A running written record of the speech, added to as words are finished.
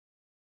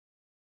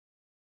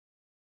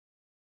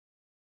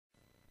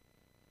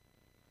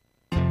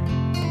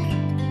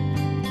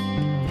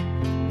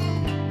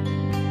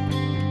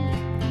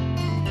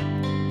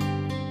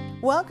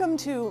Welcome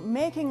to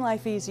Making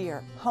Life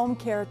Easier, Home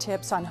Care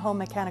Tips on Home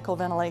Mechanical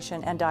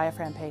Ventilation and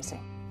Diaphragm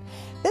Pacing.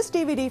 This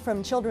DVD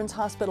from Children's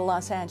Hospital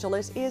Los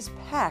Angeles is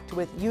packed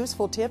with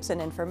useful tips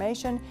and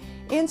information,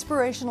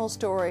 inspirational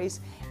stories,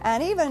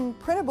 and even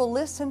printable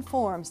lists and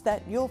forms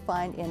that you'll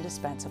find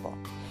indispensable.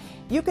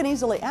 You can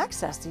easily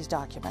access these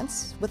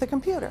documents with a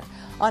computer.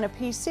 On a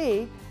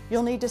PC,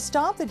 you'll need to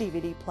stop the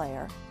DVD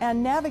player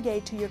and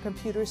navigate to your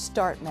computer's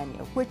Start menu,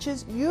 which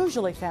is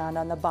usually found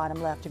on the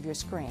bottom left of your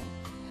screen.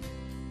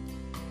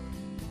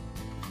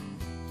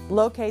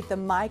 Locate the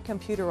My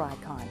Computer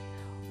icon,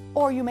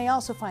 or you may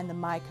also find the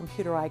My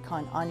Computer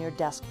icon on your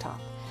desktop.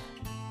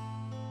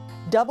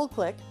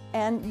 Double-click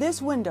and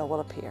this window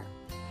will appear.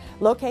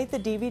 Locate the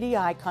DVD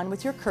icon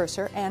with your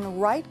cursor and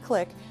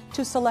right-click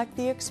to select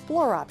the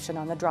Explore option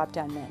on the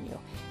drop-down menu.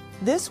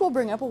 This will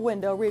bring up a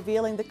window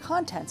revealing the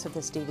contents of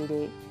this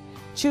DVD.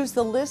 Choose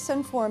the Lists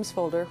and Forms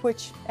folder,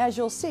 which, as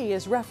you'll see,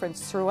 is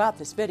referenced throughout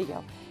this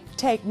video.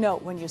 Take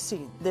note when you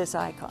see this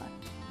icon.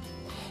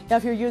 Now,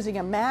 if you're using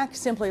a Mac,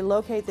 simply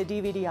locate the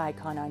DVD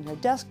icon on your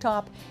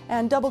desktop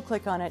and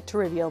double-click on it to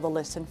reveal the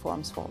Lists and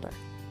Forms folder.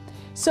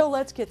 So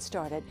let's get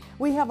started.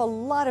 We have a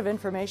lot of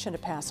information to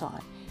pass on,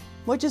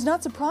 which is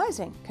not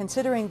surprising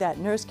considering that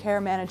nurse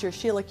care manager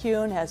Sheila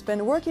Kun has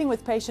been working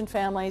with patient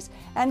families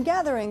and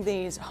gathering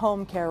these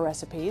home care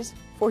recipes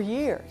for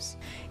years.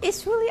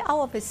 It's really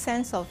out of a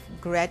sense of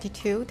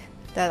gratitude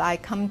that I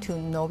come to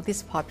know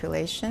this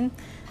population,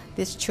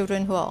 these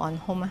children who are on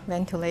home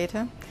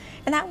ventilator.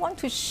 And I want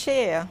to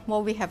share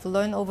what we have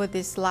learned over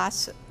these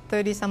last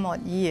 30-some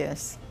odd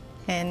years.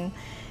 And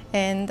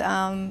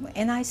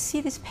I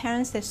see these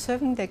parents, they're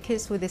serving their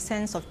kids with a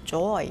sense of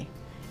joy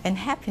and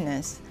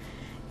happiness.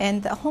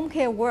 And the home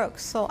care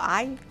works, so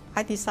I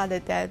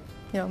decided that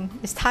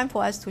it's time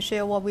for us to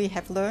share what we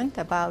have learned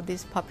about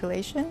this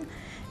population,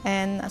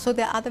 and so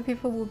that other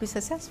people will be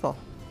successful.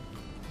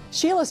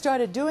 Sheila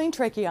started doing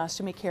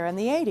tracheostomy care in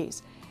the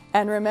 80s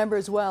and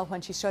remembers well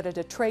when she started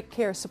a trach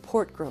care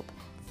support group.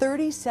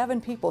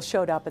 37 people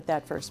showed up at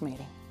that first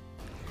meeting.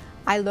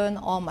 I learned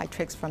all my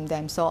tricks from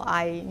them, so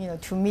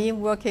to me,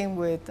 working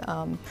with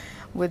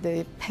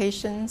the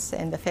patients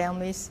and the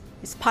families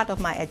is part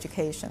of my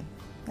education.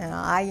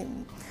 I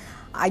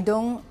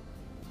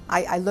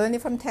learn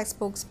it from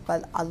textbooks,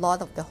 but a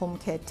lot of the home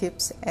care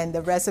tips and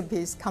the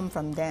recipes come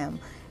from them.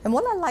 And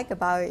what I like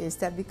about it is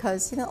that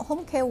because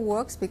home care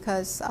works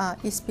because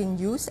it's been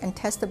used and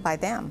tested by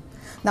them.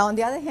 Now, on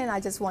the other hand,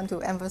 I just want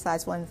to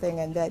emphasize one thing,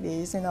 and that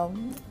is,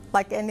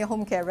 like any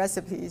home care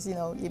recipes,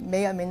 it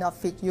may or may not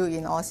fit you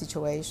in all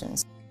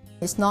situations.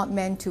 It's not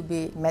meant to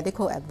be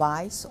medical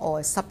advice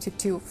or a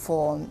substitute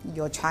for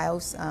your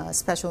child's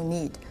special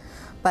need.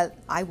 But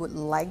I would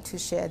like to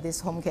share this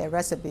home care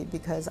recipe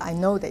because I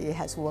know that it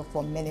has worked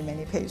for many,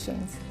 many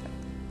patients.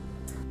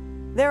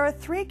 There are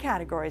 3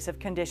 categories of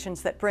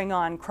conditions that bring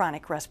on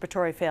chronic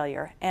respiratory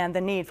failure and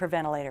the need for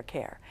ventilator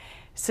care: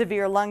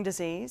 severe lung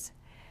disease,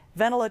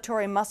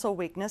 ventilatory muscle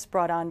weakness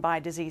brought on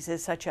by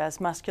diseases such as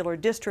muscular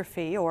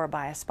dystrophy or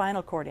by a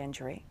spinal cord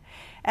injury,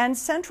 and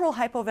central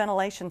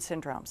hypoventilation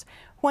syndromes,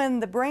 when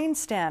the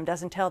brainstem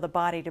doesn't tell the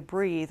body to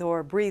breathe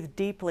or breathe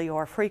deeply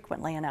or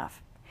frequently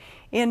enough.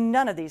 In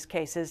none of these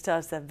cases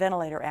does the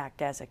ventilator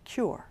act as a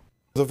cure.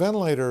 The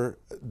ventilator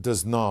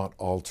does not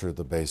alter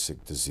the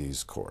basic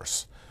disease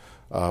course.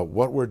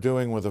 What we're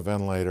doing with a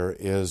ventilator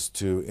is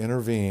to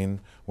intervene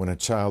when a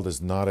child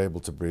is not able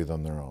to breathe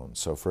on their own.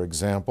 So, for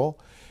example,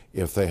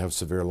 if they have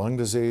severe lung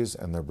disease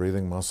and their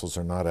breathing muscles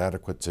are not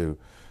adequate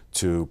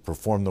to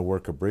perform the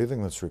work of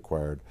breathing that's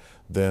required,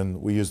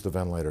 then we use the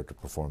ventilator to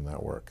perform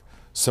that work.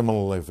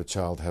 Similarly, if a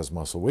child has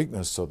muscle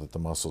weakness so that the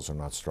muscles are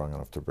not strong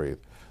enough to breathe,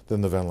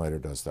 then the ventilator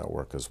does that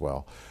work as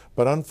well.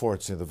 But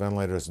unfortunately, the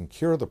ventilator doesn't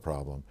cure the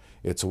problem.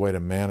 It's a way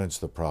to manage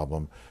the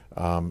problem.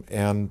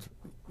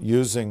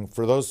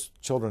 For those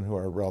children who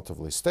are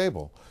relatively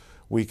stable,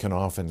 we can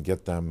often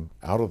get them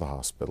out of the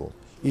hospital,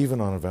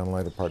 even on a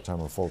ventilator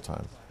part-time or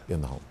full-time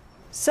in the home.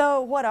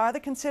 So what are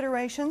the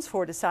considerations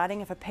for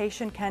deciding if a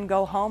patient can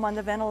go home on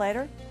the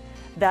ventilator?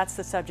 That's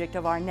the subject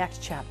of our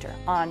next chapter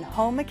on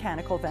home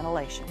mechanical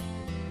ventilation.